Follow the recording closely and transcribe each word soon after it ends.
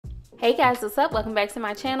Hey guys, what's up? Welcome back to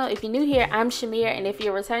my channel. If you're new here, I'm Shamir, and if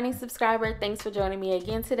you're a returning subscriber, thanks for joining me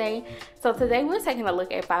again today. So today we're taking a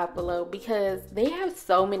look at Five Below because they have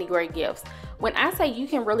so many great gifts. When I say you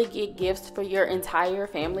can really get gifts for your entire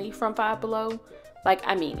family from Five Below, like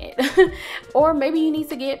I mean it. Or maybe you need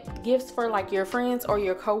to get gifts for like your friends or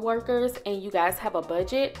your co-workers and you guys have a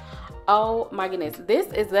budget. Oh my goodness,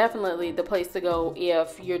 this is definitely the place to go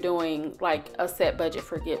if you're doing like a set budget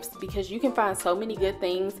for gifts, because you can find so many good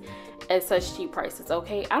things at such cheap prices.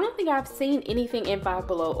 Okay, I don't think I've seen anything in Five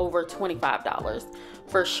Below over $25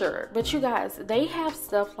 for sure. But you guys, they have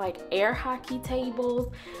stuff like air hockey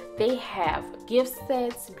tables, they have gift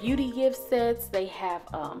sets, beauty gift sets, they have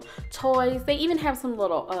toys, they even have some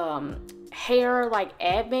little hair like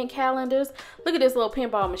advent calendars. Look at this little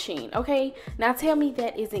pinball machine. Okay, now tell me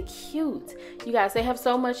that isn't cute. You guys, they have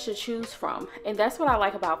so much to choose from, and that's what I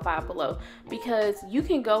like about Five Below, because you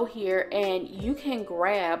can go here and you can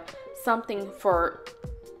grab something for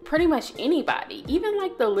pretty much anybody, even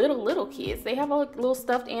like the little kids. They have like little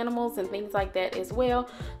stuffed animals and things like that as well.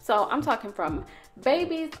 So I'm talking from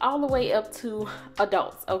babies all the way up to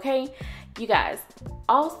adults. Okay, you guys,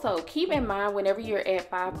 also keep in mind whenever you're at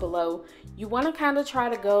Five Below, you want to kind of try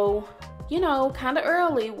to go, you know, kind of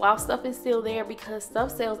early while stuff is still there, because stuff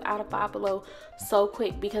sells out of Five Below so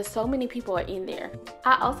quick because so many people are in there.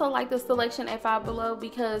 I also like the selection at Five Below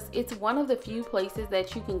because it's one of the few places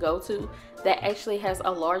that you can go to that actually has a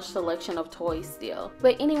large selection of toys still.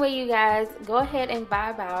 But anyway, you guys, go ahead and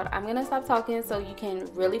vibe out. I'm gonna stop talking so you can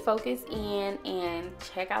really focus in and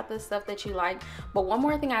check out the stuff that you like. But one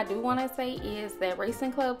more thing I do want to say is that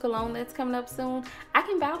Racing Club cologne that's coming up soon, I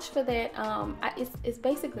can vouch for that. It's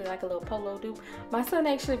basically like a little polo dupe. My son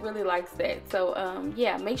actually really likes that. So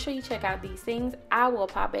yeah, make sure you check out these things. I will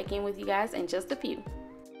pop back in with you guys in just a few.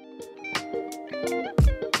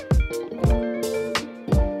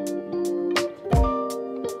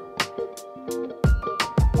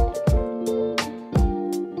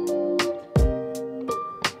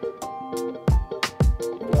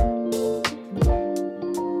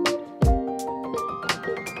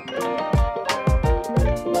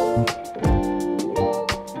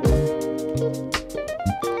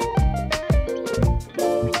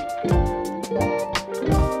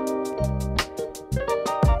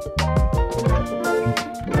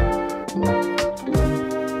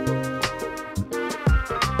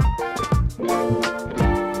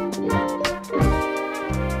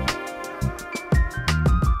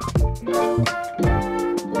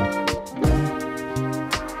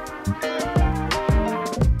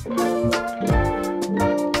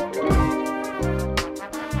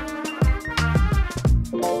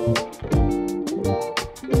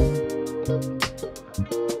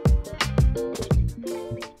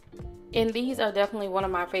 And these are definitely one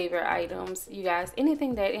of my favorite items, you guys.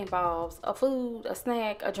 Anything that involves a food, a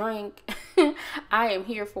snack, a drink, I am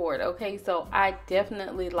here for it. Okay, so I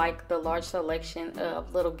definitely like the large selection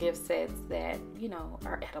of little gift sets that, you know,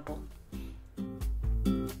 are edible.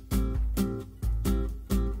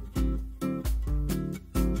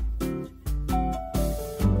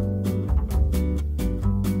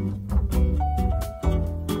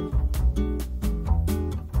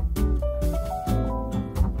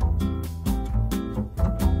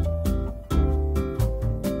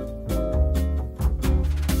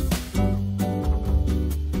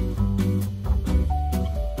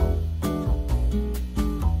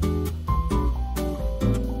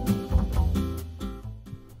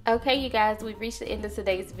 Okay, you guys, we've reached the end of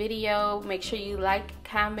today's video. Make sure you like,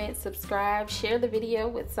 comment, subscribe, share the video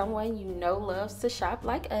with someone you know loves to shop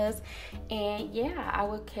like us. And yeah, I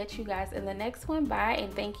will catch you guys in the next one. Bye,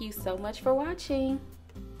 and thank you so much for watching.